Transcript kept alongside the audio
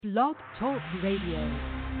Blog Talk Radio.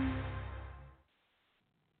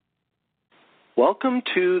 Welcome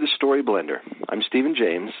to the Story Blender. I'm Stephen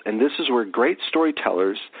James, and this is where great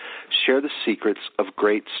storytellers share the secrets of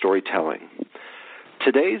great storytelling.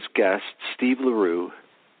 Today's guest, Steve LaRue,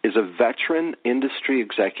 is a veteran industry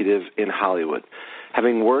executive in Hollywood,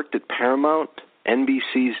 having worked at Paramount,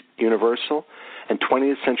 NBC's Universal, and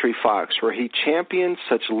 20th Century Fox, where he championed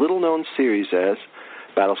such little-known series as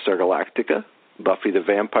Battlestar Galactica, Buffy the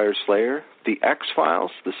Vampire Slayer, The X-Files,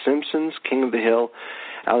 The Simpsons, King of the Hill,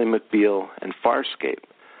 Ally McBeal, and Farscape.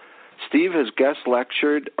 Steve has guest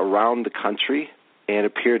lectured around the country and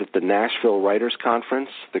appeared at the Nashville Writers Conference,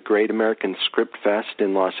 the Great American Script Fest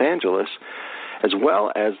in Los Angeles, as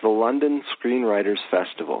well as the London Screenwriters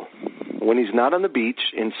Festival. When he's not on the beach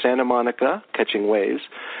in Santa Monica catching waves,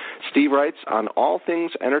 Steve writes on all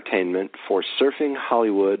things entertainment for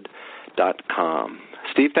surfinghollywood.com.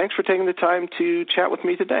 Steve, thanks for taking the time to chat with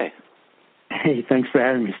me today. Hey, thanks for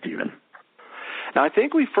having me, Stephen. Now, I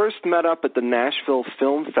think we first met up at the Nashville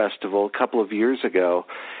Film Festival a couple of years ago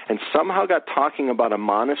and somehow got talking about a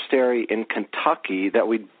monastery in Kentucky that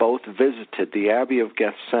we both visited, the Abbey of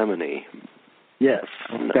Gethsemane. Yes,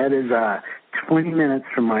 that is 20 minutes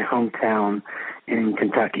from my hometown in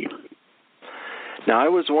Kentucky. Now, I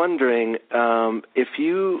was wondering if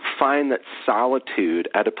you find that solitude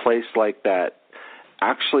at a place like that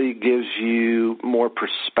actually gives you more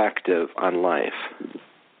perspective on life.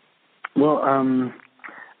 Well,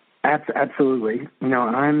 absolutely. You know,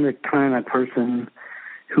 I'm the kind of person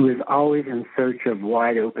who is always in search of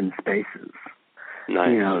wide open spaces. Nice.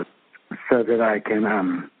 You know, so that I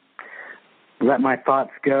can let my thoughts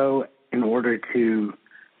go in order to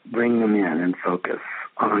bring them in and focus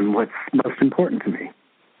on what's most important to me.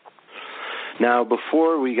 Now,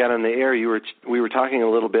 before we got on the air, we were talking a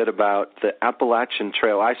little bit about the Appalachian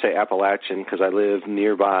Trail. I say Appalachian because I live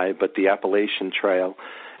nearby, but the Appalachian Trail,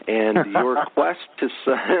 and your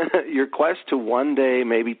quest to one day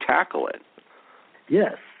maybe tackle it.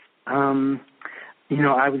 Yes. You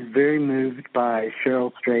know, I was very moved by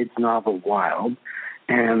Cheryl Strayed's novel Wild,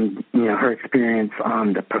 and you know her experience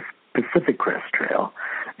on the Pacific Crest Trail,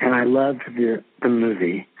 and I loved the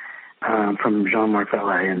movie. From Jean-Marc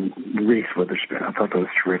Vallée and Reese Witherspoon. I thought that was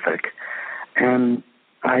terrific. And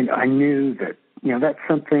I knew that, you know, that's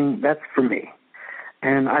for me.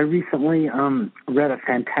 And I recently read a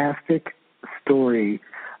fantastic story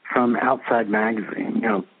from Outside Magazine. You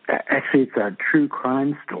know, actually it's a true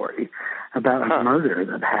crime story about a murder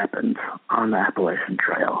that happened on the Appalachian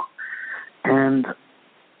Trail. And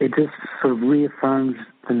it just sort of reaffirms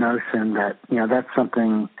the notion that, you know, that's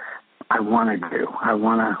something I want to do. I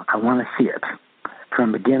want to see it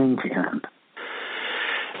from beginning to end.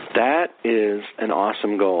 That is an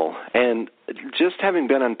awesome goal. And just having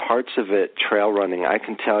been on parts of it trail running, I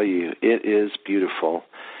can tell you it is beautiful.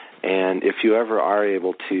 And if you ever are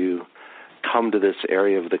able to come to this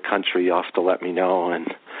area of the country, you'll have to let me know.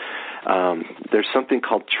 And there's something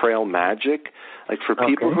called trail magic. Like for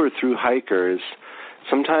people who are through hikers,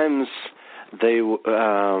 sometimes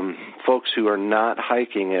folks who are not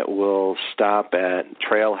hiking it will stop at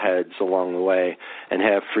trailheads along the way and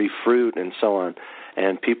have free fruit and so on.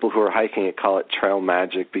 And people who are hiking it call it trail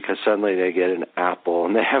magic because suddenly they get an apple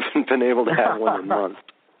and they haven't been able to have one in months.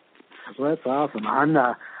 Well, that's awesome. I'm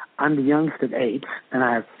the youngest of 8, and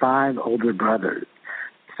I have 5 older brothers.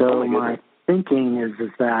 So my thinking is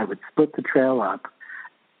that I would split the trail up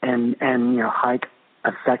and you know hike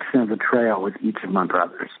a section of the trail with each of my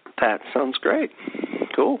brothers. That sounds great.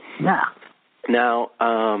 Cool. Yeah. Now,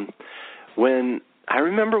 I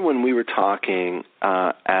remember when we were talking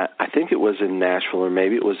I think it was in Nashville or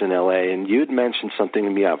maybe it was in L.A., and you had mentioned something to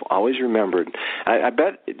me I've always remembered. I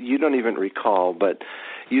bet you don't even recall, but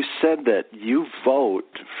you said that you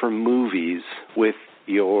vote for movies with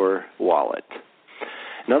your wallet.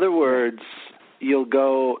 In other words, you'll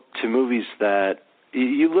go to movies that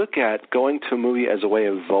you look at going to a movie as a way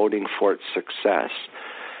of voting for its success.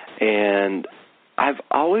 And I've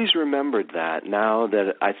always remembered that. Now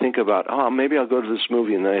that I think about, maybe I'll go to this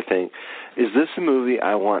movie, and then I think, is this a movie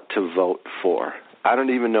I want to vote for? I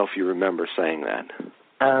don't even know if you remember saying that.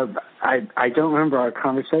 I don't remember our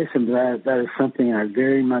conversation, but that is something I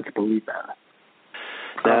very much believe in.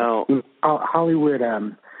 Now, Hollywood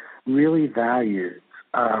really values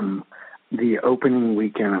the opening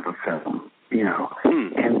weekend of a film. You know,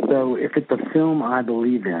 and so if it's a film I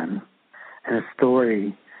believe in and a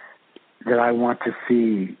story that I want to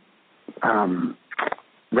see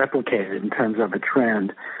replicated in terms of a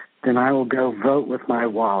trend, then I will go vote with my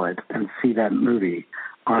wallet and see that movie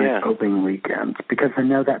on its opening weekend because I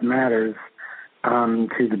know that matters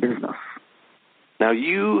to the business. Now,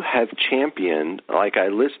 you have championed, like I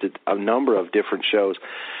listed, a number of different shows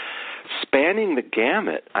spanning the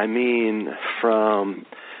gamut. I mean, from,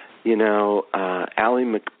 Ally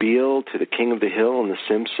McBeal to The King of the Hill and The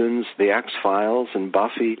Simpsons, The X-Files and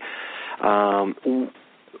Buffy.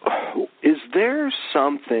 Is there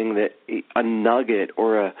something a nugget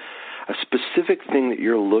or a specific thing that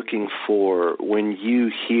you're looking for when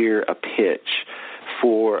you hear a pitch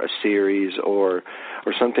for a series or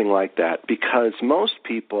something like that? Because most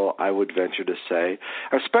people, I would venture to say,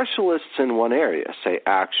 are specialists in one area, say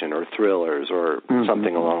action or thrillers or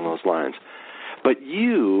something along those lines. But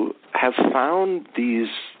you have found these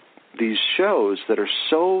shows that are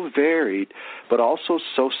so varied but also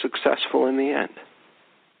so successful in the end.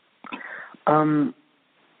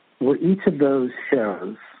 Well, each of those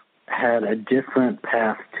shows had a different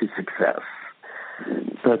path to success.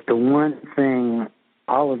 But the one thing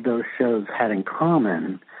all of those shows had in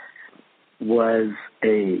common was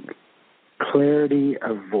a clarity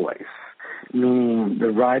of voice, meaning the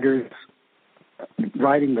writers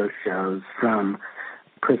writing those shows, from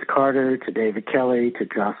Chris Carter to David Kelly to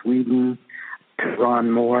Joss Whedon to Ron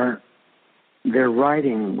Moore, their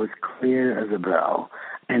writing was clear as a bell,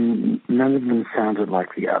 and none of them sounded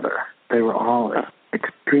like the other. They were all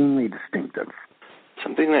extremely distinctive.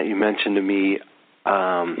 Something that you mentioned to me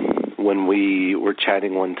when we were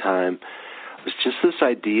chatting one time was just this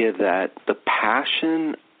idea that the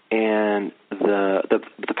passion and the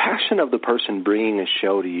passion of the person bringing a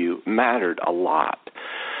show to you mattered a lot.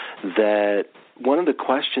 That one of the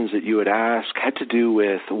questions that you would ask had to do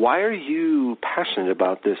with, why are you passionate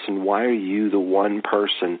about this, and why are you the one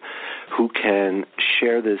person who can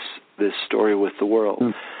share this story with the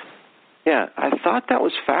world? Yeah, I thought that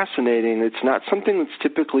was fascinating. It's not something that's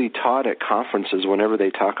typically taught at conferences whenever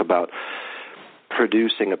they talk about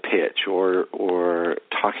producing a pitch or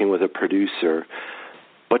talking with a producer.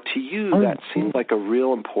 But to you, that seemed like a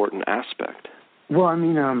real important aspect. Well, I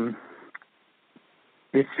mean,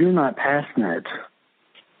 if you're not passionate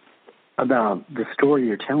about the story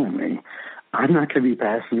you're telling me, I'm not going to be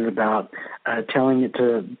passionate about telling it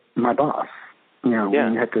to my boss. When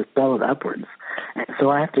you have to sell it upwards. And so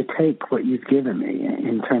I have to take what you've given me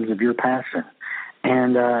in terms of your passion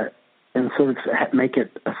and sort of make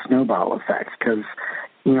it a snowball effect. Because,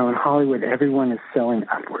 in Hollywood, everyone is selling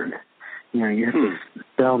upward. You have to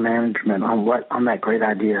sell management on that great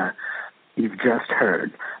idea you've just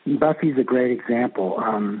heard. Buffy's a great example.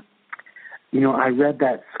 I read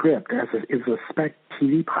that script it was a spec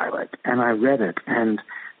TV pilot, and I read it, and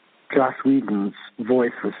Joss Whedon's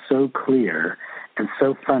voice was so clear and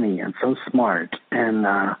so funny and so smart, and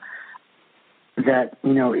that,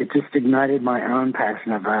 it just ignited my own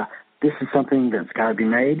passion of this is something that's got to be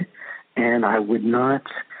made, and I would not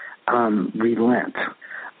relent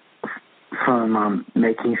from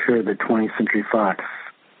making sure that 20th Century Fox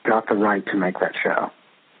got the right to make that show.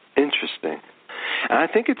 Interesting. And I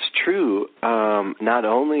think it's true not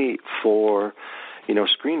only for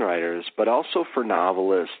screenwriters, but also for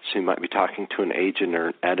novelists who might be talking to an agent or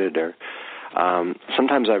an editor.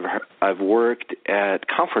 Sometimes I've worked at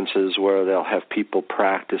conferences where they'll have people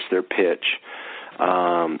practice their pitch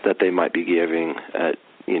that they might be giving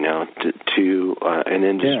to an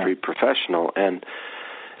industry professional, and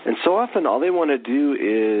so often all they want to do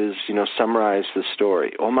is summarize the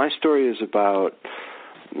story. Well, my story is about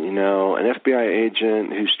an FBI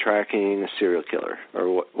agent who's tracking a serial killer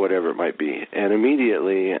or whatever it might be. And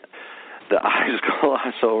immediately the eyes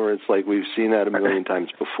gloss over. It's like we've seen that a million times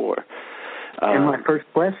before. And my first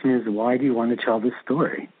question is, why do you want to tell this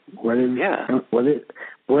story? What is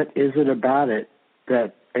it about it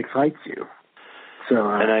that excites you?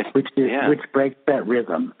 So, which breaks that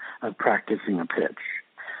rhythm of practicing a pitch.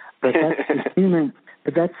 But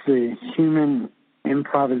that's the human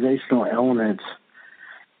improvisational element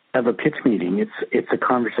of a pitch meeting. It's a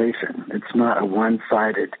conversation. It's not a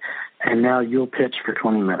one-sided, and now you'll pitch for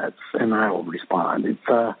 20 minutes and I will respond. It's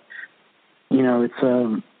a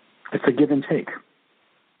give and take.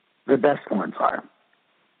 The best ones are.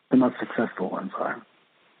 The most successful ones are.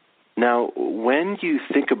 Now, when you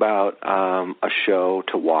think about a show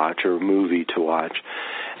to watch or a movie to watch,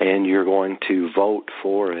 and you're going to vote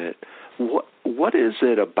for it, what is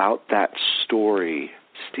it about that story,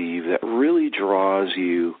 Steve, that really draws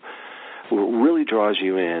you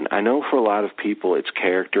in? I know for a lot of people it's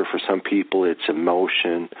character, for some people it's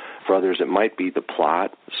emotion, for others it might be the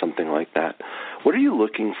plot, something like that. What are you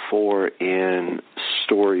looking for in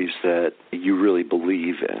stories that you really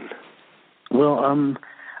believe in? Well,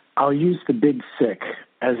 I'll use The Big Sick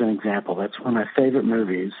as an example. That's one of my favorite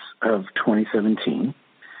movies of 2017.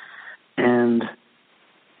 And,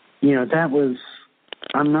 that was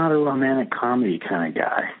I'm not a romantic comedy kind of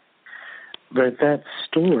guy. But that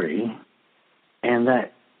story and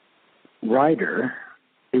that writer,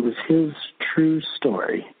 it was his true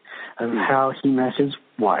story of how he met his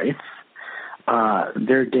wife,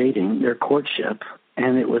 their dating, their courtship,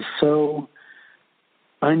 and it was so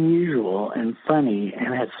unusual and funny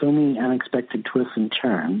and had so many unexpected twists and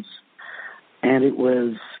turns. And it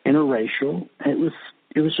was interracial. It was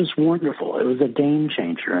just wonderful. It was a game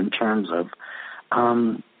changer in terms of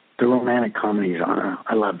the romantic comedy genre.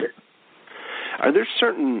 I loved it. Are there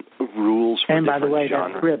certain rules for and by the different way,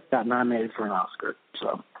 genres? that script got nominated for an Oscar.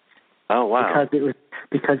 So, oh wow!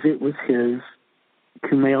 Because it was his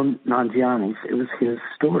Kumail Nanjiani's. It was his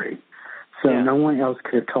story. So no one else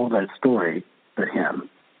could have told that story but him.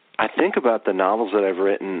 I think about the novels that I've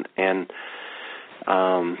written, and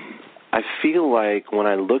I feel like when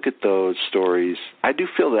I look at those stories, I do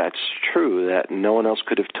feel that's true, that no one else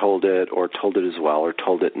could have told it or told it as well or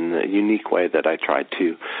told it in a unique way that I tried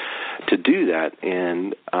to do that.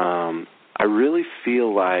 And I really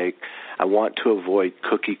feel like I want to avoid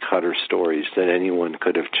cookie-cutter stories that anyone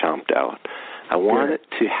could have chomped out. I want it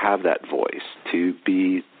to have that voice, to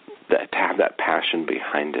have that passion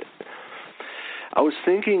behind it. I was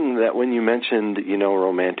thinking that when you mentioned,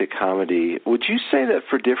 romantic comedy, would you say that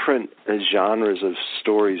for different genres of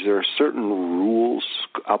stories, there are certain rules,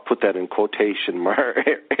 I'll put that in quotation mark,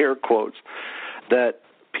 air quotes, that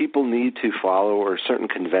people need to follow, or certain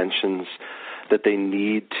conventions that they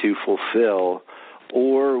need to fulfill?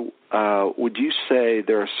 Or would you say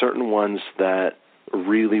there are certain ones that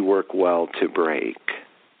really work well to break?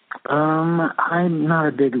 I'm not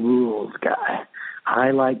a big rules guy.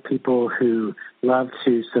 I like people who love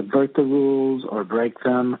to subvert the rules or break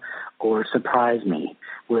them or surprise me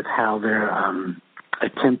with how they're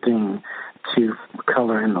attempting to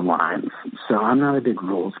color in the lines. So I'm not a big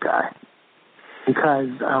rules guy because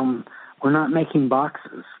we're not making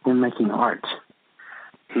boxes. We're making art.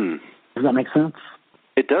 Does that make sense?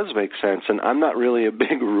 It does make sense, and I'm not really a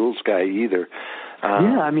big rules guy either.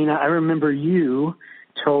 I remember you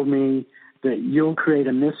told me that you'll create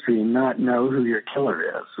a mystery and not know who your killer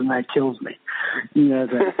is, and that kills me.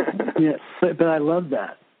 But I love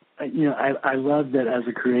that. I love that as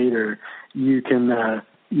a creator, you can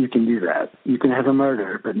do that. You can have a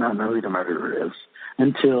murder, but not know who the murderer is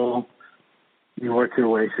until you work your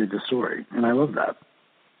way through the story, and I love that.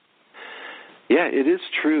 Yeah, it is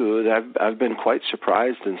true. I've been quite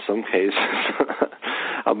surprised in some cases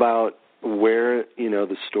about where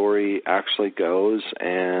the story actually goes.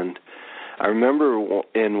 And I remember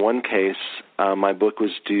in one case, my book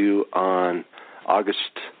was due on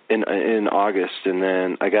in August, and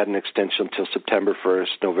then I got an extension until September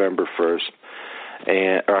 1st, November 1st,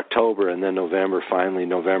 or October, and then finally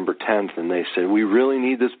November 10th, and they said, we really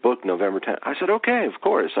need this book November 10th. I said, okay, of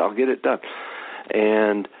course, I'll get it done.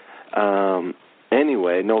 And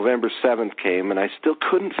anyway, November 7th came, and I still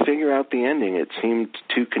couldn't figure out the ending. It seemed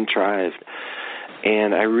too contrived.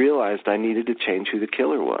 And I realized I needed to change who the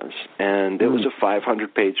killer was. And it was a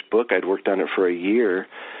 500-page book. I'd worked on it for a year.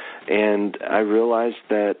 And I realized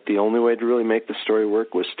that the only way to really make the story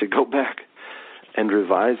work was to go back and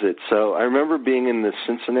revise it. So I remember being in the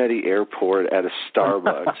Cincinnati airport at a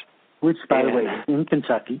Starbucks. Which, by the way, is in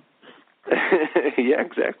Kentucky. Yeah,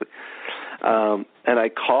 exactly. And I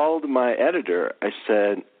called my editor. I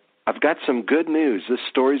said, I've got some good news. This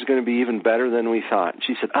story's going to be even better than we thought. And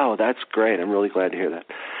she said, oh, that's great. I'm really glad to hear that.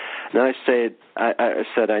 And then I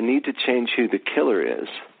said, I need to change who the killer is.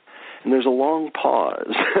 And there's a long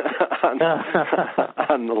pause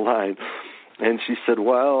on the line. And she said,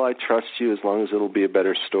 well, I trust you as long as it'll be a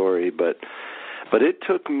better story. But it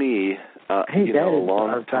took me a long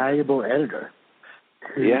time. A valuable editor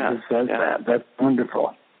who says that. That's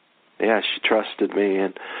wonderful. Yeah, she trusted me.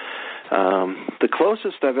 And the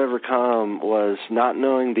closest I've ever come was not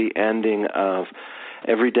knowing the ending of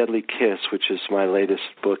Every Deadly Kiss, which is my latest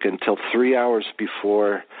book, until 3 hours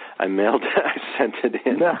before I mailed it. I sent it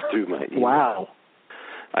in through my email. Wow.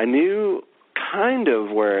 I knew kind of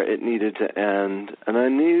where it needed to end, and I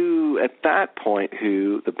knew at that point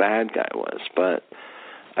who the bad guy was, but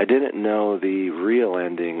I didn't know the real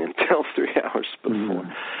ending until 3 hours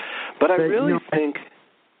before. But I really think...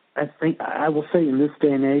 I think I will say in this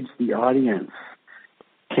day and age, the audience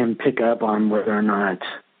can pick up on whether or not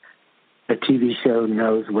a TV show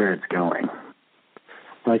knows where it's going.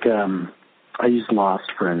 Like, I use Lost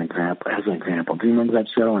as an example. Do you remember that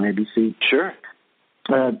show on ABC? Sure.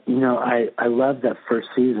 I loved that first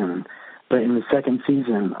season, but in the second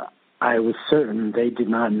season, I was certain they did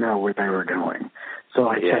not know where they were going. So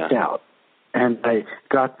I checked out, and I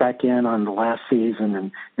got back in on the last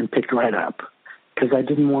season and picked right up. because I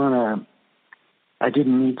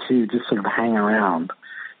didn't need to just sort of hang around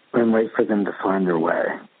and wait for them to find their way.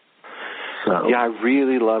 So yeah, I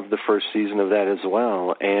really loved the first season of that as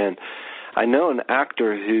well. And I know an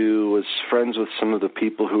actor who was friends with some of the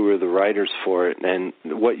people who were the writers for it, and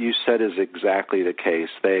what you said is exactly the case.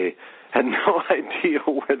 They had no idea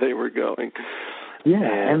where they were going. Yeah,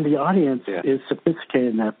 and the audience is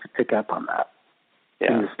sophisticated enough to pick up on that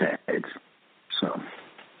in this day and age. So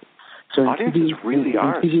audiences really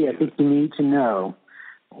are. In TV, I think you need to know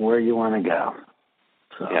where you want to go.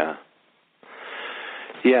 So.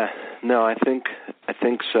 Yeah. No, I think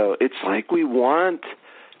so. It's like we want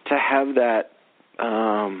to have that,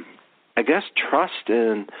 I guess, trust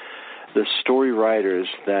in the story writers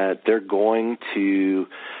that they're going to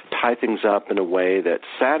tie things up in a way that's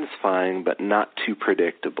satisfying but not too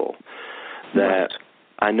predictable. That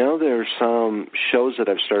I know there are some shows that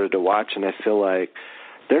I've started to watch and I feel like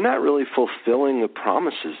they're not really fulfilling the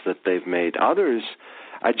promises that they've made. Others,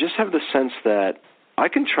 I just have the sense that I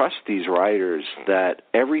can trust these writers that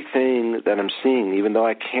everything that I'm seeing, even though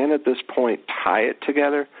I can at this point tie it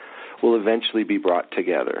together, will eventually be brought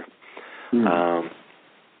together.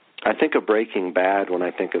 I think of Breaking Bad when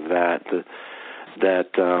I think of that,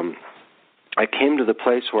 I came to the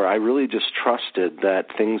place where I really just trusted that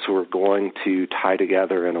things were going to tie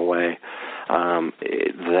together in a way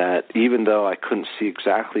that even though I couldn't see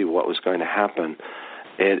exactly what was going to happen,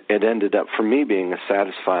 it ended up, for me, being a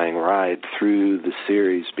satisfying ride through the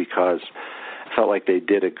series because I felt like they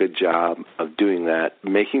did a good job of doing that,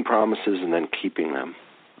 making promises and then keeping them.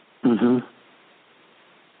 Mm-hmm.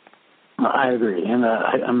 I agree, and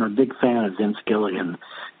I'm a big fan of Vince Gilligan,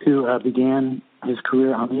 who began his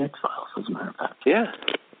career on The X-Files, as a matter of fact. Yeah.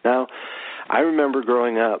 Now, I remember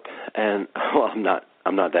growing up, and I'm not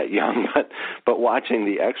that young, but watching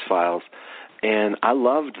The X-Files, and I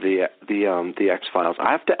loved the X-Files.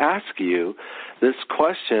 I have to ask you this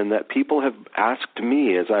question that people have asked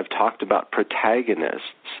me as I've talked about protagonists,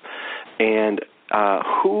 and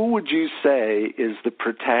who would you say is the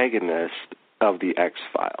protagonist of the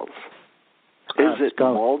X-Files? Is it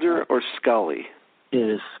Scully. Mulder or Scully? It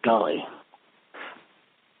is Scully.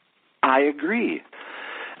 I agree,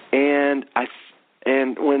 and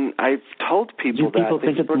when I've told people do people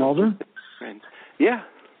think it's Mulder? Yeah,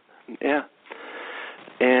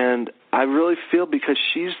 and I really feel because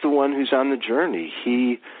she's the one who's on the journey.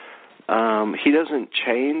 He doesn't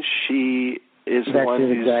change. She is the one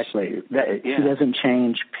who's... Exactly. She doesn't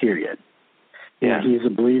change, period. Yeah. He's a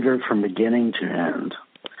believer from beginning to end,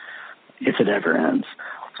 if it ever ends.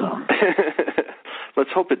 So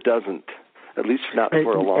let's hope it doesn't, at least not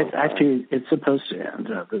for a long time. Actually, it's supposed to end.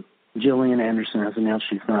 Gillian Anderson has announced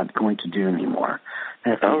she's not going to do anymore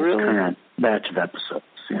after the current batch of episodes.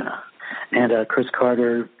 Yeah. And Chris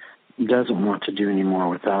Carter doesn't want to do anymore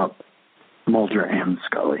without Mulder and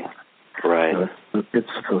Scully. Right. So it's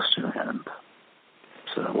supposed to end.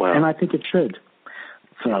 So, wow. And I think it should.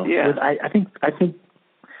 So yeah. I think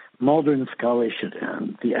Mulder and Scully should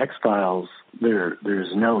end. The X-Files,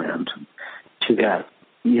 there's no end to that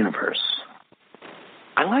universe.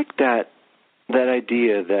 I like that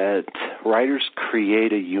idea that writers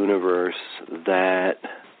create a universe that,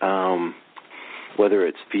 whether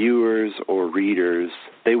it's viewers or readers,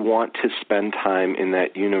 they want to spend time in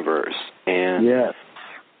that universe. And yeah,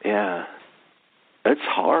 that's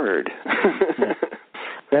hard.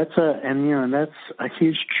 That's a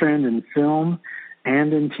huge trend in film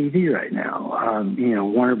and in TV right now.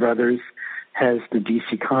 Warner Brothers has the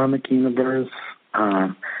DC comic universe,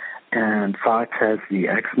 and Fox has the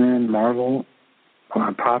X-Men, Marvel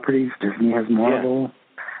properties. Disney has Marvel.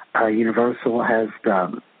 Universal has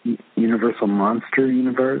the Universal Monster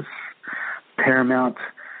Universe. Paramount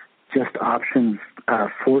just options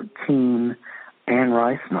 14 Anne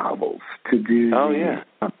Rice novels to do the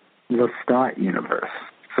Lestat universe.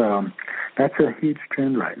 So that's a huge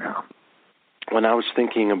trend right now. When I was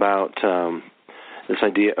thinking about this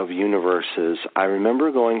idea of universes, I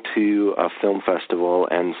remember going to a film festival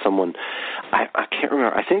and someone, I can't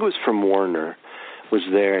remember, I think it was from Warner, was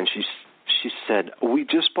there, and she said, we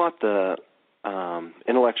just bought the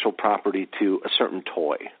intellectual property to a certain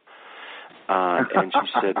toy. And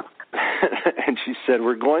she said,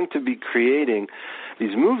 we're going to be creating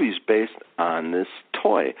these movies based on this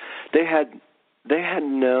toy. They had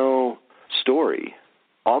no story.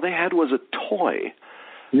 All they had was a toy.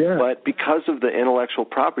 Yeah. But because of the intellectual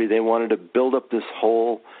property, they wanted to build up this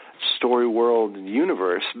whole story world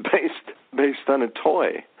universe based on a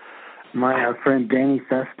toy. My friend Danny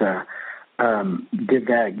Festa did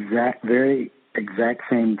that very exact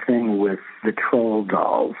same thing with the Troll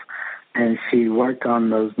dolls. and she worked on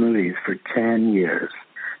those movies for 10 years.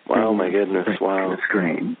 Wow, my goodness, wow. The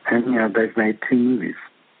screen. And, they've made 2 movies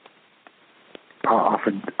off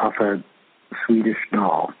a Swedish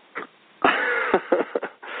doll.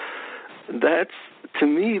 To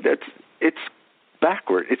me, it's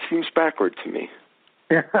backward. It seems backward to me.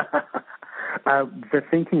 The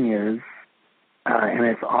thinking is, and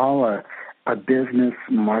it's all a business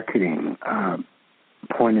marketing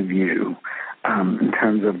point of view in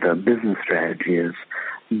terms of the business strategy, is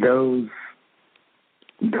those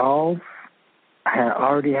dolls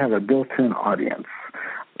already have a built-in audience.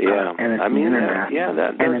 Yeah, and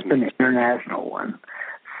it's an international one.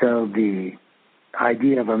 So the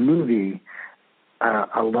idea of a movie,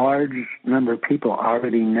 a large number of people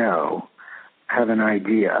already have an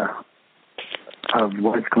idea of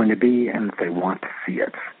what it's going to be, and if they want to see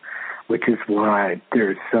it, which is why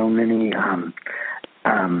there's so many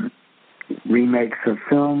remakes of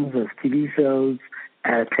films as TV shows,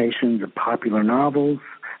 adaptations of popular novels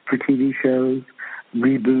for TV shows,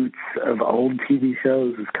 reboots of old TV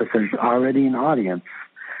shows, is because there's already an audience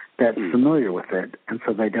that's familiar with it, and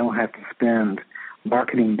so they don't have to spend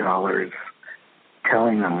marketing dollars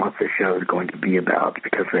telling them what the show is going to be about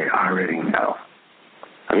because they already know.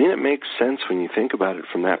 I mean, it makes sense when you think about it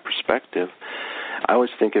from that perspective. I was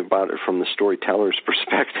thinking about it from the storyteller's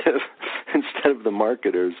perspective instead of the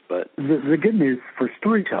marketer's. But the good news for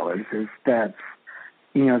storytellers is that,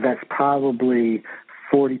 that's probably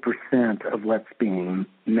 40% of what's being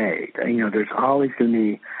made. There's always going to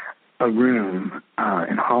be a room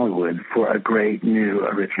in Hollywood for a great new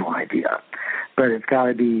original idea, but it's got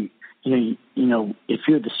to be, if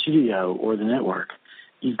you're the studio or the network,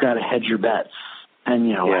 you've got to hedge your bets, and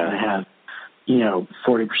and have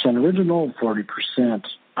 40% original, 40%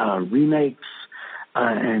 remakes,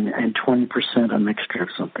 and 20% a mixture of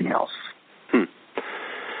something else.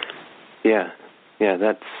 Yeah,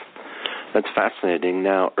 that's fascinating.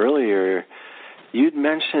 Now, earlier you'd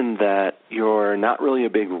mentioned that you're not really a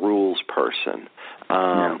big rules person.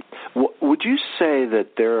 Would you say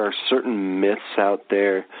that there are certain myths out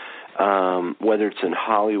there, whether it's in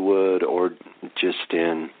Hollywood or just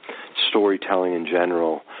in storytelling in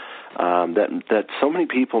general, that so many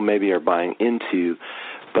people maybe are buying into,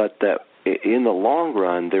 but that in the long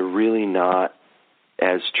run they're really not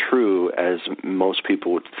as true as most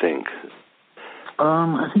people would think?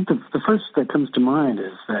 I think the first that comes to mind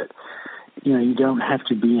is that you don't have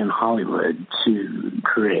to be in Hollywood to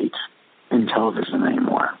create in television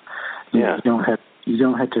anymore. You don't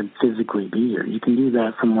have to physically be here. You can do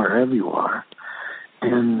that from wherever you are,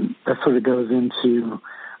 and that sort of goes into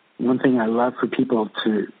one thing I love for people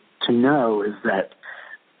to know is that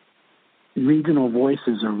regional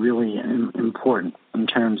voices are really important in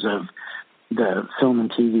terms of the film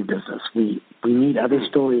and TV business. We need other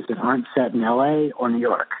stories that aren't set in L.A. or New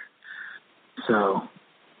York. So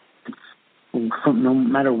no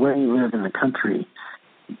matter where you live in the country,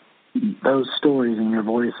 those stories and your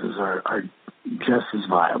voices are just as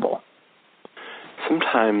viable.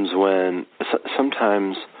 Sometimes when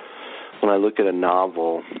I look at a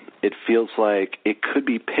novel, it feels like it could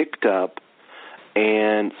be picked up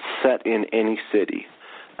and set in any city.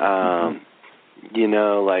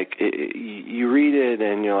 You read it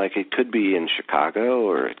and you're like, it could be in Chicago,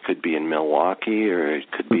 or it could be in Milwaukee, or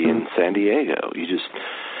it could be in San Diego. You just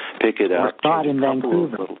pick it up. Or shot in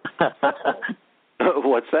Vancouver.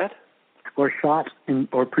 What's that? Or shot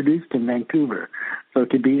or produced in Vancouver. So it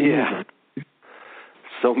could be anything.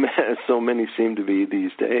 So many seem to be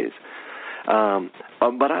these days.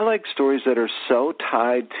 But I like stories that are so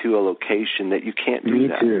tied to a location that you can't do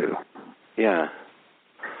that. Me too. Yeah.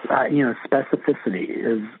 Specificity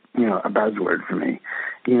is, a buzzword for me.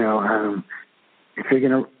 If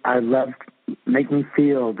you're I love, make me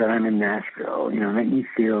feel that I'm in Nashville, make me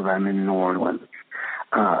feel that I'm in New Orleans,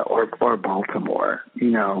 or Baltimore.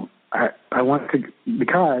 I want to,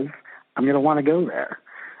 because I'm going to want to go there.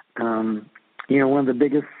 One of the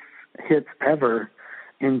biggest hits ever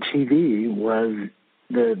in TV was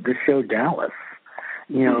the show Dallas,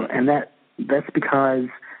 and that's because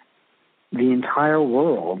the entire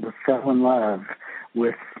world fell in love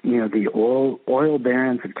with, the oil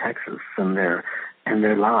barons of Texas and their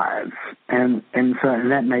lives, and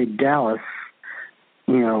that made Dallas,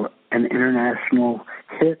 an international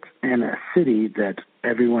hit and a city that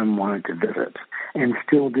everyone wanted to visit, and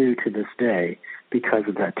still do to this day because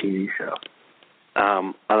of that TV show.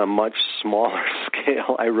 On a much smaller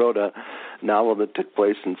scale, I wrote a novel that took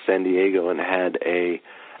place in San Diego and had an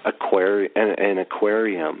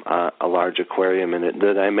aquarium, a large aquarium in it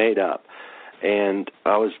that I made up. And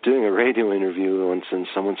I was doing a radio interview once, and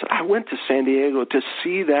someone said, I went to San Diego to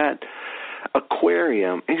see that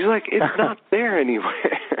aquarium. And he's like, it's not there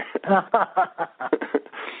anywhere.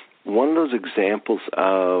 One of those examples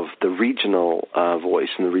of the regional voice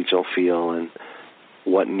and the regional feel and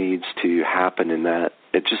what needs to happen in that.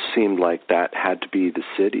 It just seemed like that had to be the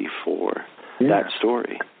city for that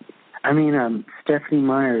story. I mean, Stephanie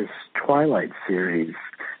Meyer's Twilight series,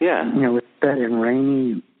 yeah, was set in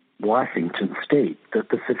rainy Washington State, the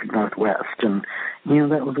Pacific Northwest, and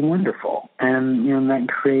that was wonderful, and that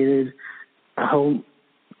created a whole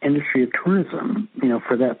industry of tourism,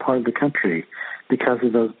 for that part of the country because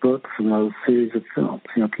of those books and those series of films.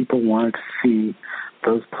 People wanted to see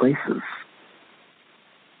those places.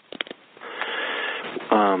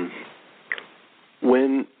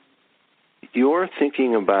 When you're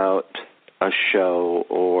thinking about a show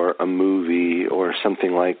or a movie or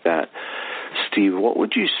something like that, Steve, what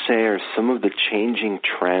would you say are some of the changing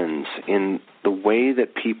trends in the way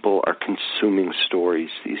that people are consuming stories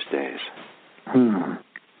these days?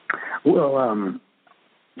 Well,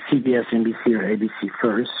 CBS, NBC, or ABC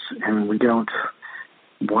first, and we don't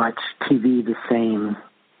watch TV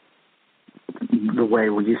the way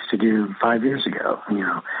we used to do 5 years ago.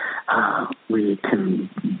 We can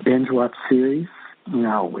binge watch series.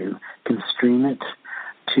 We can stream it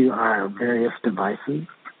to our various devices.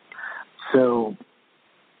 So,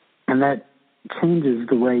 and that changes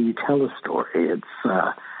the way you tell a story. It's,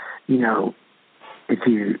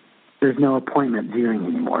 there's no appointment viewing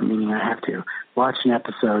anymore, meaning I have to watch an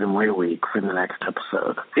episode and wait a week for the next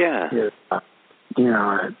episode. Yeah.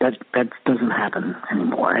 That doesn't happen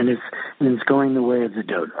anymore, and it's going the way of the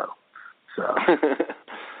dodo. So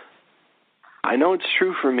I know it's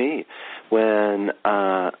true for me. When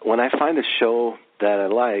I find a show that I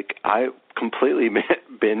like, I completely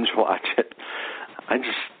binge watch it.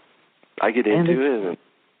 I get into it.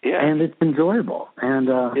 And it's enjoyable. And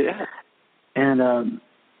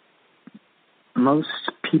most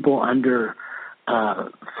people under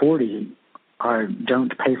 40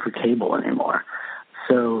 don't pay for cable anymore.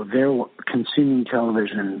 So they're consuming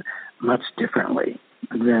television much differently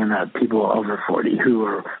than people over 40 who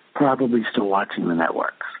are probably still watching the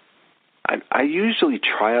networks. I usually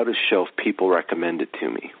try out a show if people recommend it to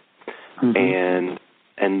me. Mm-hmm.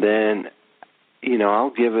 And then,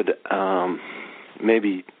 I'll give it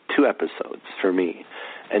maybe 2 episodes for me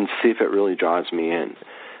and see if it really draws me in.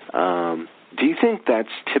 Do you think that's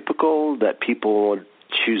typical, that people would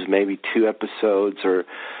choose maybe 2 episodes, or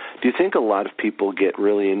do you think a lot of people get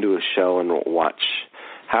really into a show and watch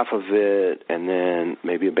half of it and then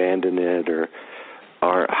maybe abandon it, or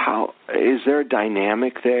how is there a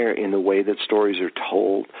dynamic there in the way that stories are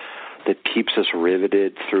told that keeps us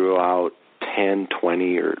riveted throughout 10,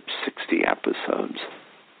 20, or 60 episodes?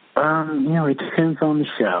 It depends on the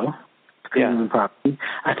show. Yeah.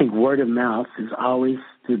 I think word of mouth is always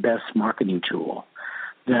the best marketing tool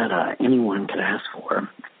that anyone could ask for.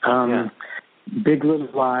 Big Little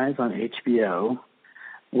Lies on HBO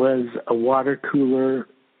was a water cooler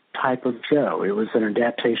type of show. It was an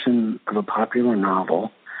adaptation of a popular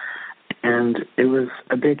novel, and it was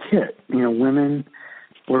a big hit. Women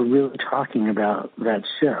were really talking about that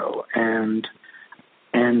show, and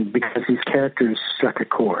because these characters struck a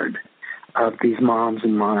chord of these moms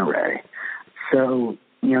in Monterey. So,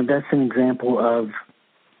 that's an example of,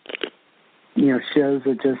 shows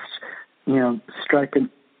that just, strike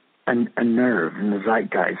a nerve in the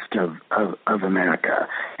zeitgeist of America,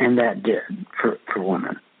 and that did for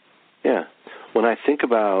women. Yeah. When I think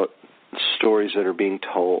about stories that are being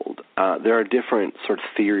told, there are different sort of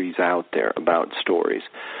theories out there about stories.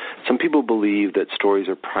 Some people believe that stories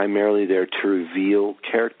are primarily there to reveal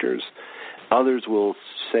characters. Others will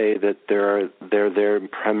say that they're there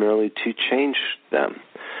primarily to change them,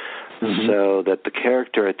 so that the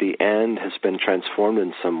character at the end has been transformed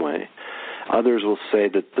in some way. Others will say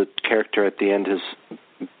that the character at the end has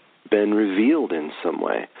been revealed in some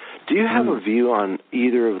way. Do you have a view on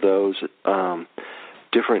either of those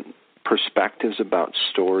different perspectives about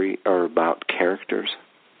story or about characters?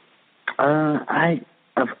 I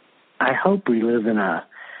hope we live in a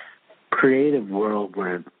creative world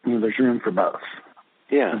where there's room for both.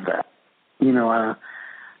 Yeah. Of that.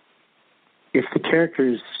 If the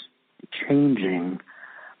character's changing,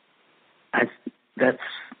 I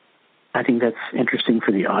think that's interesting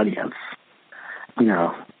for the audience.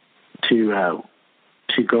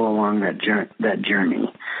 To go along that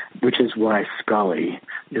journey, which is why Scully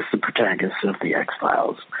is the protagonist of the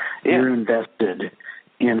X-Files. Yeah. You're invested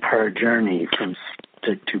in her journey from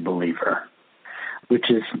skeptic to believer, which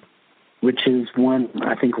is one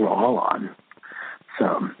I think we're all on.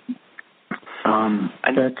 So,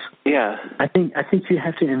 But yeah, I think you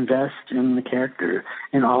have to invest in the character,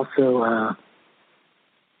 and also,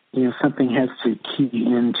 something has to key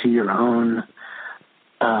into your own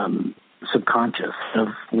subconscious of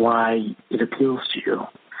why it appeals to you,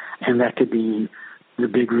 and that could be the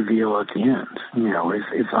big reveal at the end.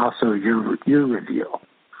 It's also your reveal.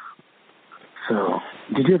 So,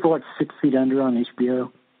 did you ever watch 6 Feet Under on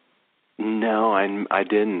HBO? No, I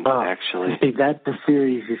didn't actually. That's the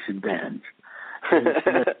series you should binge.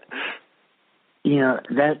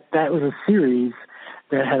 That was a series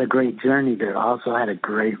that had a great journey, but it also had a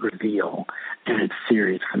great reveal in its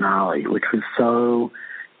series finale, which was so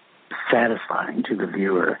satisfying to the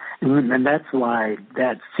viewer. And that's why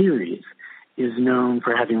that series is known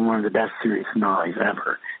for having one of the best series finales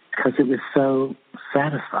ever, because it was so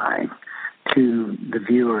satisfying to the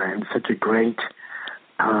viewer and such a great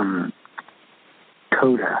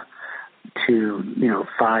coda to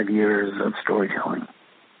 5 years of storytelling.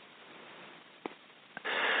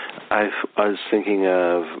 I was thinking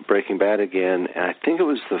of Breaking Bad again, and I think it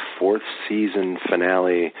was the 4th season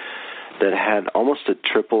finale that had almost a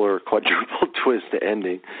triple or quadruple twist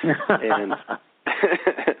ending,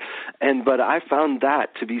 but I found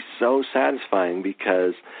that to be so satisfying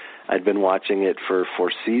because I'd been watching it for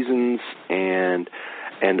 4 seasons, and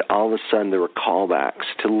all of a sudden there were callbacks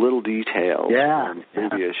to little details from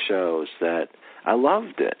previous shows that I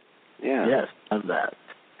loved it. Yeah. Yes, love that.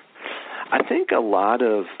 I think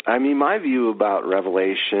my view about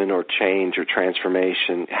revelation or change or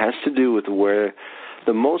transformation has to do with where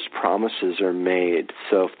the most promises are made.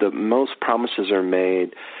 So if the most promises are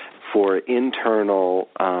made for internal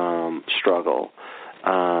struggle,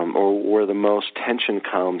 or where the most tension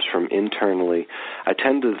comes from internally, I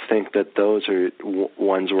tend to think that those are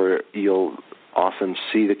ones where you'll often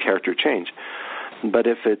see the character change. But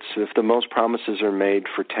if the most promises are made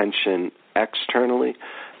for tension externally,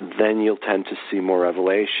 then you'll tend to see more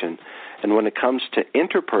revelation. And when it comes to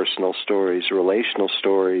interpersonal stories, relational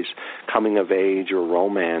stories, coming of age or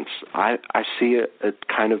romance, I see it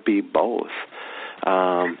kind of be both.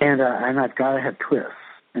 And I've got to have twists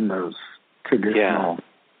in those traditional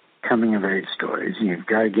coming of age stories. You've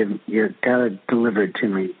got to deliver it to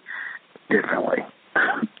me differently,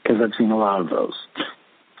 because I've seen a lot of those.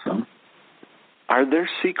 So, are there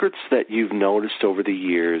secrets that you've noticed over the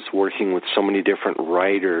years working with so many different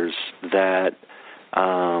writers that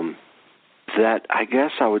I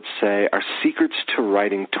guess I would say are secrets to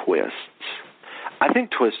writing twists? I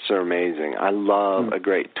think twists are amazing. I love a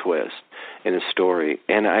great twist in a story,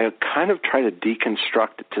 and I kind of try to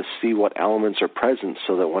deconstruct it to see what elements are present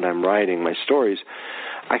so that when I'm writing my stories,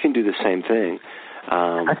 I can do the same thing.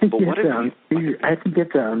 I think you have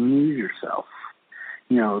to amuse yourself.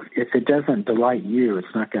 If it doesn't delight you,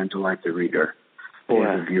 it's not going to delight the reader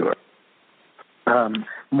or the viewer.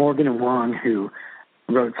 Morgan and Wong, who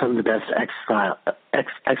wrote some of the best X-File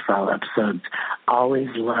episodes, always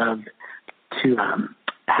loved to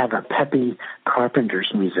have a peppy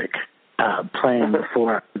Carpenter's music playing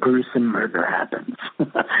before a gruesome murder happens.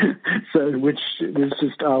 Which is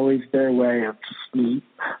just always their way of just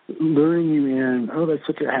luring you in. Oh, that's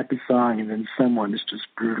such a happy song, and then someone is just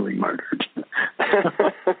brutally murdered.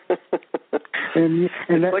 and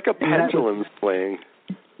it's like a pendulum playing.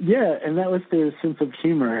 Yeah, and that was their sense of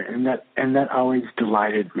humor, and that always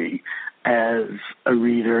delighted me as a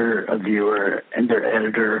reader, a viewer, and their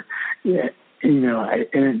editor. Yeah.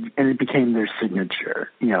 And it became their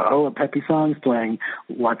signature. A peppy song's playing,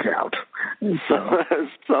 watch out. So,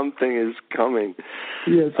 something is coming.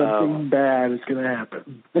 Yeah, something bad is going to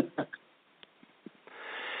happen.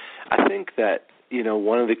 I think that,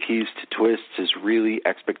 one of the keys to twists is really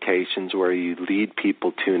expectations, where you lead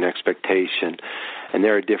people to an expectation. And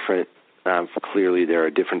there are different, clearly there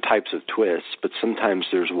are different types of twists, but sometimes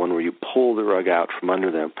there's one where you pull the rug out from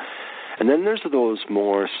under them. And then there's those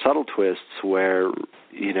more subtle twists where,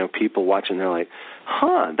 people watching, they're like,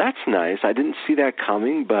 that's nice. I didn't see that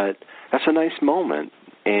coming, but that's a nice moment.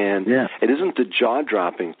 And it isn't the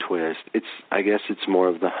jaw-dropping twist. I guess it's more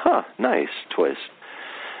of the, nice twist.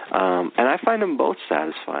 And I find them both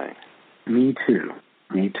satisfying. Me too.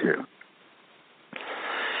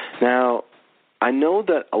 Now, I know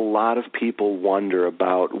that a lot of people wonder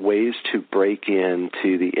about ways to break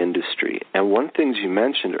into the industry. And one of the things you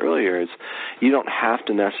mentioned earlier is you don't have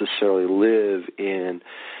to necessarily live in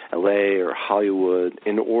L.A. or Hollywood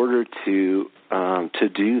in order to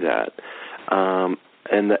do that.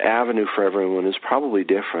 And the avenue for everyone is probably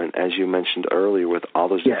different, as you mentioned earlier, with all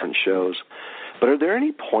those different shows. But are there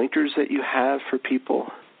any pointers that you have for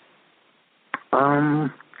people? I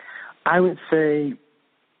would say,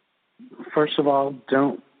 first of all,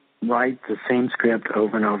 don't write the same script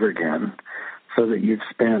over and over again so that you've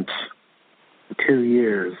spent 2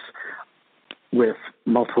 years with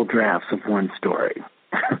multiple drafts of one story.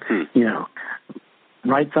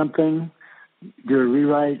 Write something, do a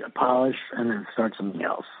rewrite, a polish, and then start something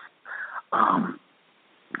else.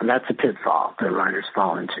 That's a pitfall that writers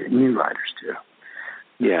fall into, new writers do.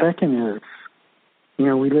 The second is,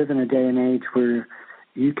 we live in a day and age where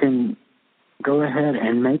you can go ahead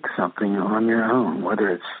and make something on your own, whether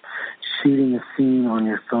it's shooting a scene on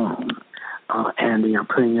your phone and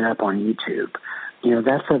putting it up on YouTube.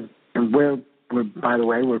 That's where by the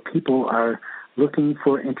way, where people are looking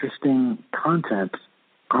for interesting content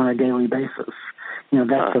on a daily basis.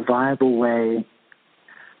 That's a viable way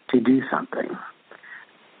to do something.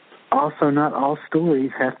 Also, not all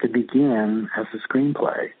stories have to begin as a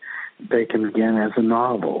screenplay. They can begin as a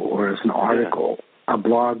novel or as an article, a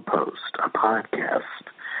blog post, a podcast.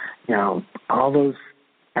 All those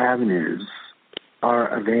avenues are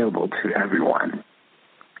available to everyone.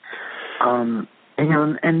 And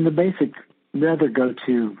the other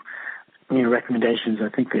go-to, recommendations I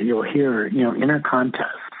think that you'll hear, in our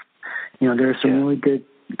contests. There are some really good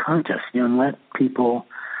contests, and let people,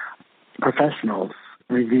 professionals,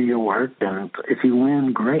 review your work, and if you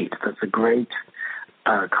win, great. That's a great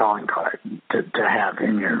calling card to have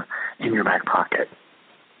in your back pocket.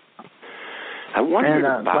 I wondered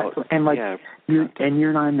about you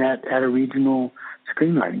and I met at a regional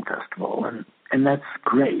screenwriting festival, and that's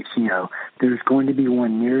great. There's going to be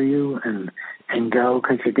one near you, and go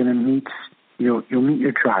because you're going to meet you'll meet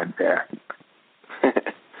your tribe there.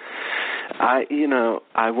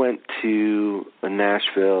 I went to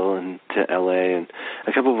Nashville and to LA and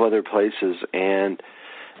a couple of other places, and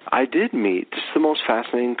I did meet just the most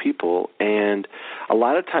fascinating people. And a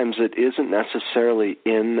lot of times it isn't necessarily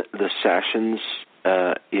in the sessions,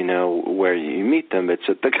 where you meet them. It's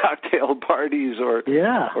at the cocktail parties or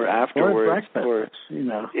afterwards. Or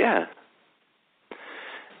Yeah.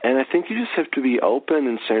 And I think you just have to be open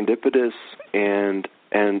and serendipitous and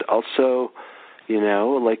also,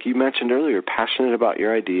 like you mentioned earlier, passionate about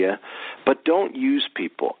your idea, but don't use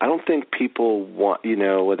people. I don't think people want,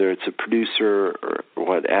 whether it's a producer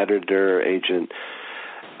or editor, agent,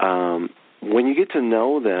 when you get to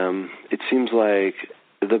know them, it seems like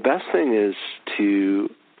the best thing is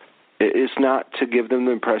not to give them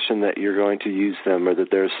the impression that you're going to use them or that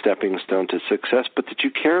they're a stepping stone to success, but that you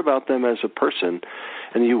care about them as a person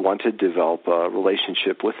and you want to develop a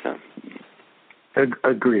relationship with them.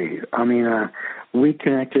 Agreed. I mean, we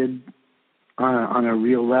connected on a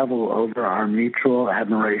real level over our mutual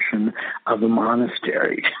admiration of the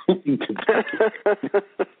monastery in Kentucky.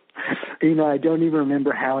 I don't even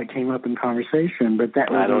remember how it came up in conversation, but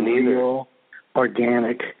that was a real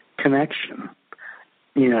organic connection,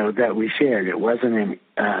 that we shared. It wasn't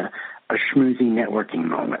a schmoozy networking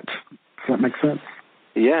moment. Does that make sense?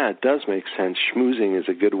 Yeah, it does make sense. Schmoozing is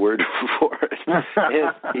a good word for it.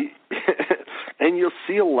 And you'll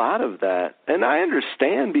see a lot of that. And I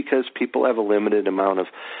understand because people have a limited amount of,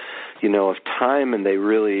 of time and they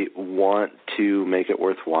really want to make it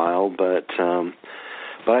worthwhile. But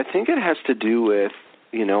I think it has to do with,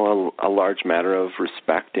 a large matter of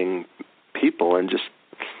respecting people and just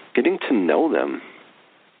getting to know them.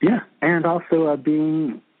 Yeah, and also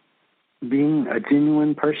being a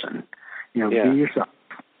genuine person. Be yourself.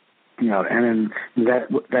 And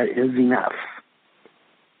that is enough.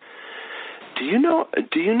 Do you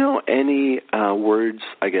know any words,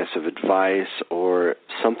 I guess, of advice or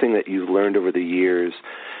something that you've learned over the years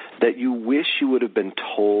that you wish you would have been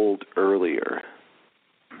told earlier?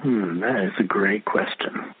 That is a great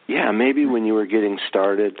question. Yeah, maybe when you were getting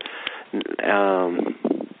started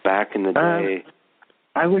back in the day.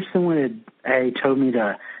 I wish someone had told me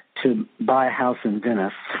to buy a house in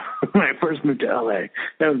Venice when I first moved to LA.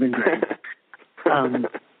 That would have been great.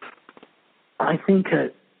 I think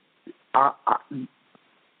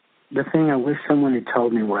the thing I wish someone had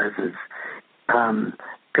told me was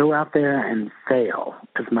go out there and fail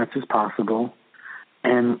as much as possible,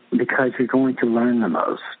 and because you're going to learn the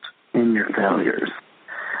most in your failures.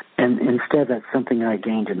 And instead, that's something I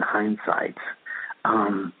gained in hindsight.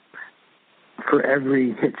 For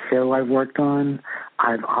every hit show I've worked on,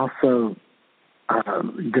 I've also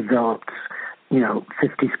developed,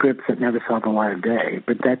 50 scripts that never saw the light of day.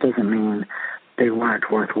 But that doesn't mean they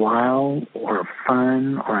weren't worthwhile or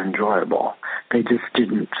fun or enjoyable. They just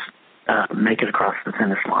didn't make it across the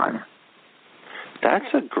finish line.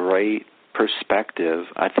 That's a great perspective.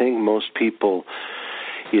 I think most people,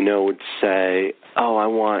 would say, oh, I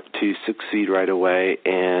want to succeed right away,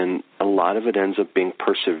 and a lot of it ends up being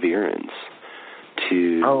perseverance.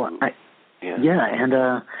 Yeah, and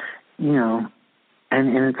you know,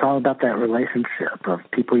 and it's all about that relationship of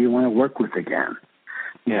people you want to work with again.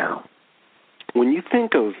 You know. When you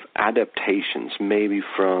think of adaptations, maybe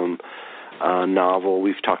from a novel,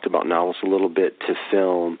 we've talked about novels a little bit, to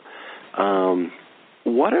film,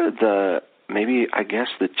 what are the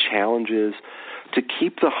challenges to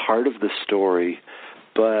keep the heart of the story,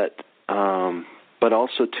 but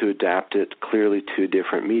also to adapt it clearly to a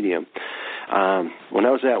different medium? When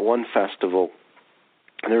I was at one festival,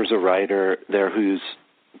 there was a writer there who's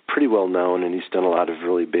pretty well known, and he's done a lot of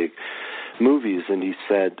really big movies, and he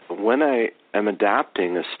said, when I am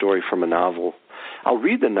adapting a story from a novel, I'll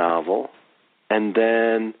read the novel, and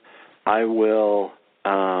then I will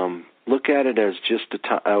look at it as just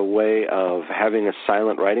a way of having a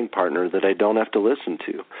silent writing partner that I don't have to listen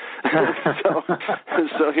to.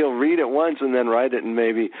 So he'll read it once and then write it and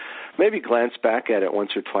maybe glance back at it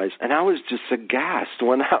once or twice. And I was just aghast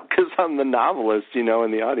because I'm the novelist, in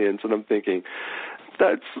the audience, and I'm thinking,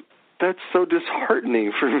 that's so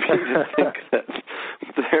disheartening for me to think that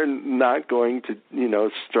they're not going to,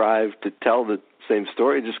 strive to tell the same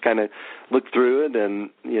story. Just kind of look through it, and,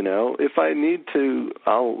 if I need to,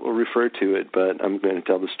 I'll refer to it, but I'm going to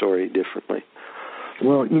tell the story differently.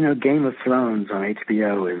 Well, Game of Thrones on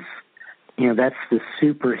HBO is, that's the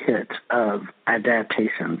super hit of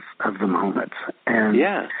adaptations of the moment. And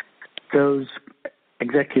those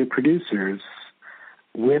executive producers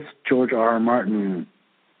with George R.R. Martin,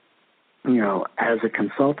 as a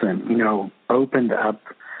consultant, opened up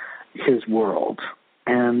his world,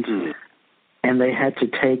 and they had to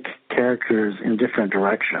take characters in different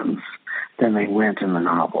directions than they went in the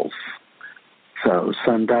novels. So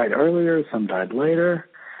some died earlier, some died later.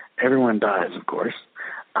 Everyone dies, of course,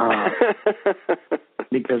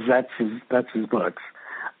 because that's his books.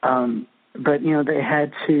 But they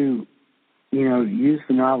had to, use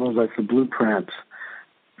the novels as the blueprint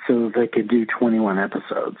so they could do 21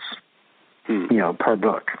 episodes. Per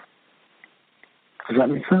book. Does that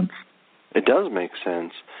make sense? It does make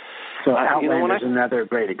sense. So Outlander is another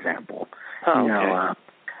great example. Okay.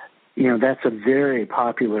 That's a very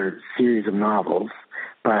popular series of novels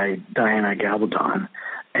by Diana Gabaldon,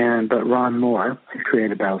 but Ron Moore, who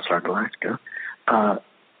created Battlestar Galactica,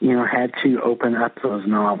 had to open up those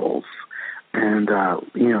novels and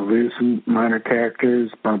lose some minor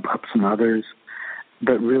characters, bump up some others,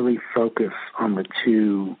 but really focus on the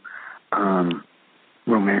two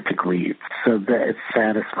romantic leads, so that it's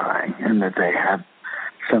satisfying and that they have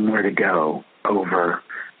somewhere to go over,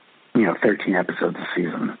 13 episodes a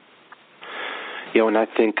season. When I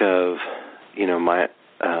think of,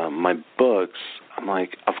 my books, I'm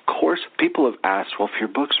like, of course, people have asked, well, if your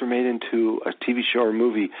books were made into a TV show or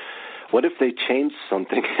movie, what if they changed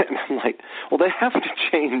something? And I'm like, well, they have to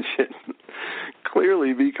change it,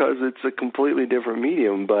 clearly, because it's a completely different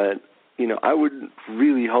medium, but I would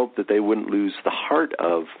really hope that they wouldn't lose the heart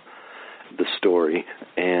of the story.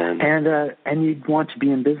 And you'd want to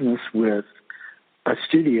be in business with a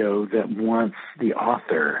studio that wants the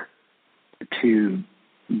author to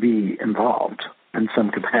be involved in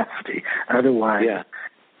some capacity. Otherwise,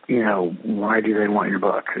 why do they want your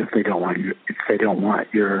book if they don't want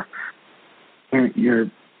your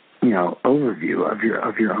overview of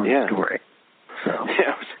your own story? So. Yeah,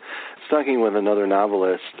 I was talking with another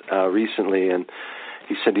novelist recently, and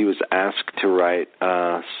he said he was asked to write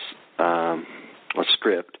a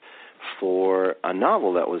script for a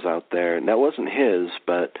novel that was out there, and that wasn't his,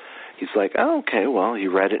 but he's like, oh, okay, well, he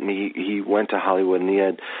read it, and he went to Hollywood, and he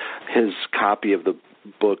had his copy of the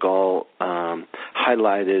book all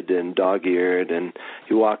highlighted and dog-eared, and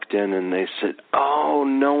he walked in, and they said, oh,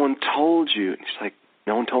 no one told you. He's like,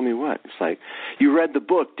 no one told me what? It's like, you read the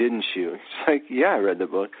book, didn't you? It's like, yeah, I read the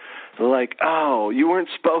book. They're like, oh, you weren't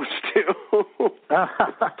supposed to. I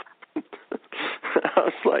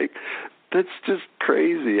was like, that's just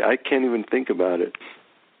crazy. I can't even think about it.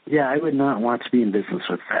 Yeah, I would not want to be in business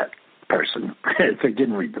with that person if I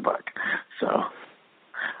didn't read the book. So,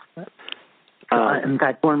 in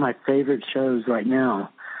fact, one of my favorite shows right now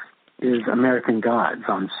is American Gods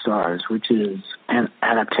on Starz, which is an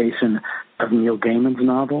adaptation of Neil Gaiman's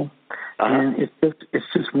novel, and it's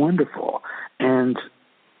just wonderful. And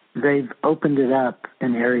they've opened it up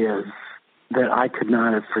in areas that I could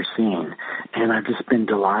not have foreseen, and I've just been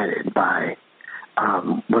delighted by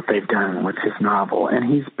what they've done with his novel. And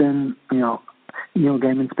he's been, Neil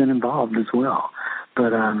Gaiman's been involved as well.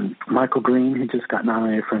 But Michael Green, who just got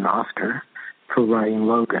nominated for an Oscar for writing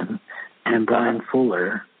Logan, and Brian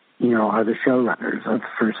Fuller, are the showrunners of the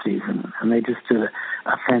first season, and they just did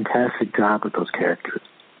a fantastic job with those characters.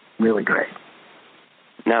 Really great.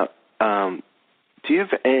 Now, do you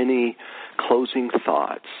have any closing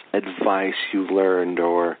thoughts, advice you learned,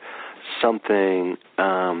 or something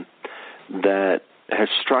that has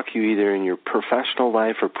struck you either in your professional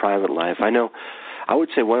life or private life. I would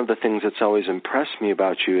say one of the things that's always impressed me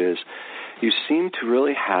about you is you seem to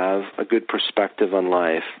really have a good perspective on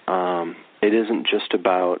life. It isn't just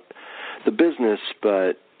about the business,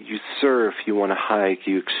 but you surf, you want to hike,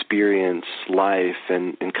 you experience life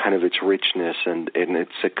and kind of its richness and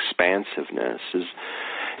its expansiveness.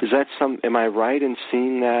 Is that am I right in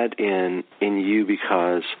seeing that in you?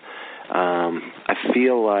 Because I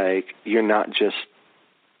feel like you're not just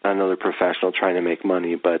another professional trying to make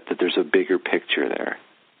money, but that there's a bigger picture there.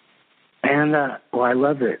 And, I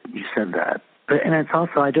love that you said that. And it's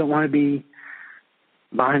also, I don't want to be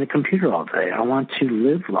behind a computer all day. I want to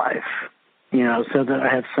live life, so that I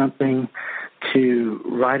have something to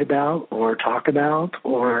write about or talk about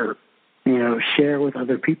or, share with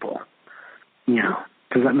other people.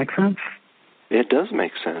 Does that make sense? It does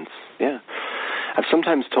make sense, yeah. I've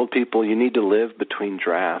sometimes told people you need to live between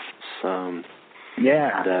drafts.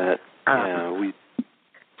 Yeah. We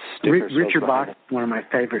stick ourselves Richard Bach behind. One of my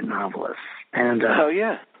favorite novelists. And oh,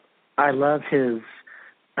 yeah. I love his,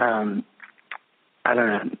 I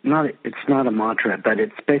don't know, it's not a mantra, but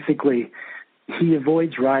it's basically he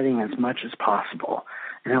avoids writing as much as possible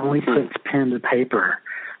and only puts pen to paper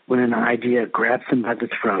when an idea grabs him by the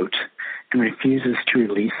throat and refuses to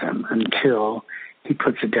release him until he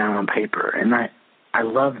puts it down on paper. And I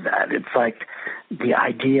love that. It's like the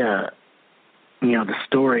idea, the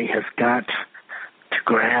story has got to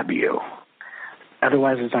grab you.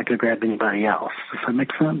 Otherwise, it's not going to grab anybody else. Does that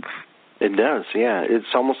make sense? It does, yeah.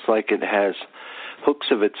 It's almost like it has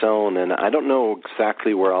hooks of its own, and I don't know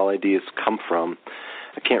exactly where all ideas come from.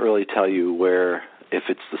 I can't really tell you if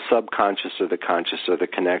it's the subconscious or the conscious or the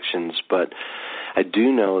connections, but I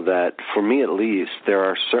do know that, for me at least, there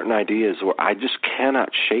are certain ideas where I just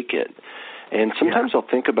cannot shake it. And sometimes I'll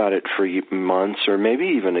think about it for months or maybe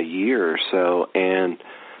even a year or so, and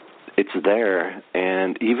it's there.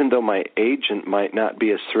 And even though my agent might not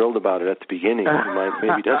be as thrilled about it at the beginning,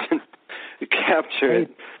 maybe doesn't capture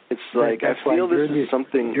it, it's like I feel this is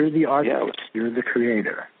something. You're the artist. You're the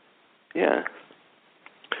creator. Yeah.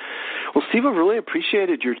 Well, Steve, I really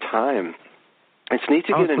appreciated your time. It's neat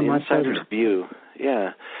to get an insider's view.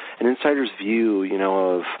 Yeah, an insider's view,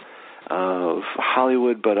 of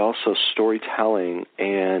Hollywood, but also storytelling.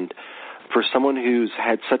 And for someone who's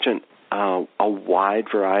had such a wide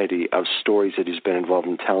variety of stories that he's been involved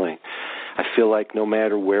in telling, I feel like no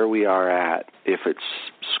matter where we are at, if it's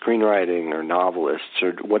screenwriting or novelists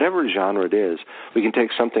or whatever genre it is, we can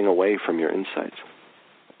take something away from your insights.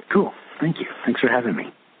 Cool. Thank you. Thanks for having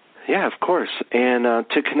me. Yeah, of course. And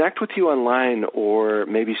to connect with you online or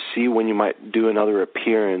maybe see when you might do another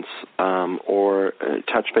appearance or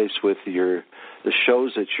touch base with the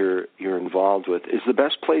shows that you're involved with, is the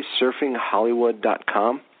best place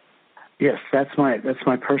surfinghollywood.com? Yes, that's my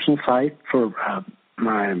personal site for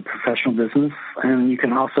my professional business. And you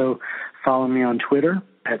can also follow me on Twitter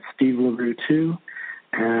at Steve LaRue 2,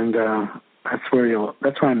 and that's where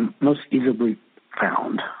I'm most easily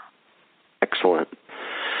found. Excellent.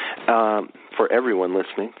 For everyone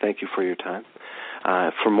listening, thank you for your time.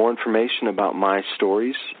 For more information about my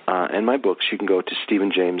stories and my books, you can go to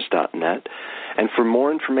stephenjames.net. And for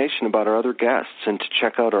more information about our other guests and to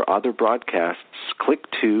check out our other broadcasts, click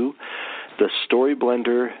to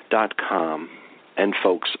thestoryblender.com. And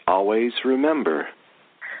folks, always remember,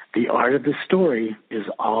 the art of the story is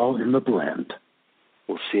all in the blend.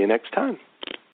 We'll see you next time.